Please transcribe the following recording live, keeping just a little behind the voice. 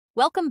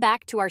Welcome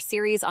back to our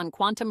series on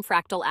quantum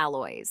fractal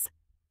alloys.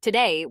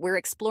 Today, we're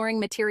exploring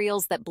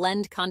materials that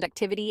blend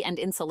conductivity and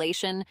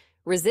insulation,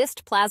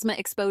 resist plasma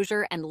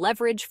exposure, and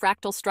leverage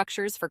fractal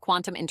structures for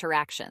quantum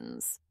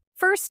interactions.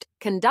 First,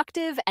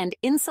 conductive and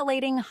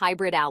insulating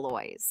hybrid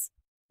alloys.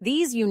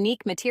 These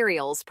unique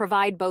materials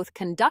provide both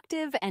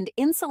conductive and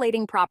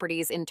insulating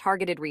properties in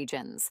targeted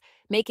regions,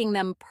 making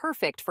them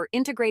perfect for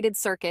integrated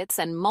circuits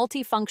and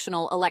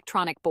multifunctional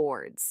electronic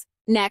boards.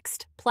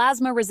 Next,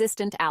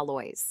 plasma-resistant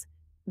alloys.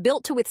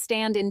 Built to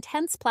withstand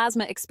intense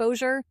plasma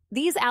exposure,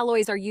 these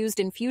alloys are used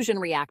in fusion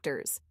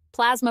reactors,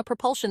 plasma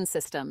propulsion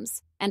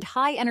systems, and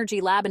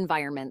high-energy lab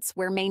environments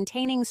where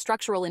maintaining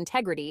structural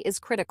integrity is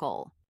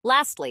critical.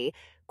 Lastly,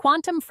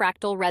 quantum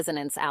fractal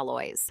resonance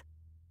alloys.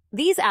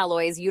 These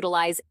alloys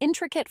utilize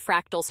intricate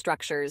fractal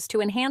structures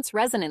to enhance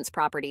resonance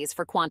properties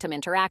for quantum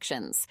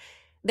interactions.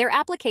 Their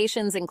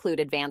applications include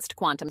advanced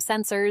quantum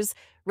sensors,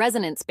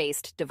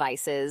 resonance-based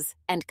devices,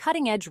 and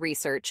cutting-edge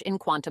research in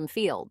quantum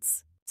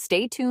fields.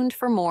 Stay tuned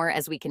for more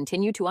as we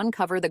continue to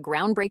uncover the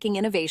groundbreaking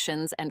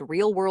innovations and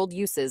real-world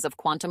uses of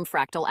quantum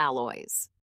fractal alloys.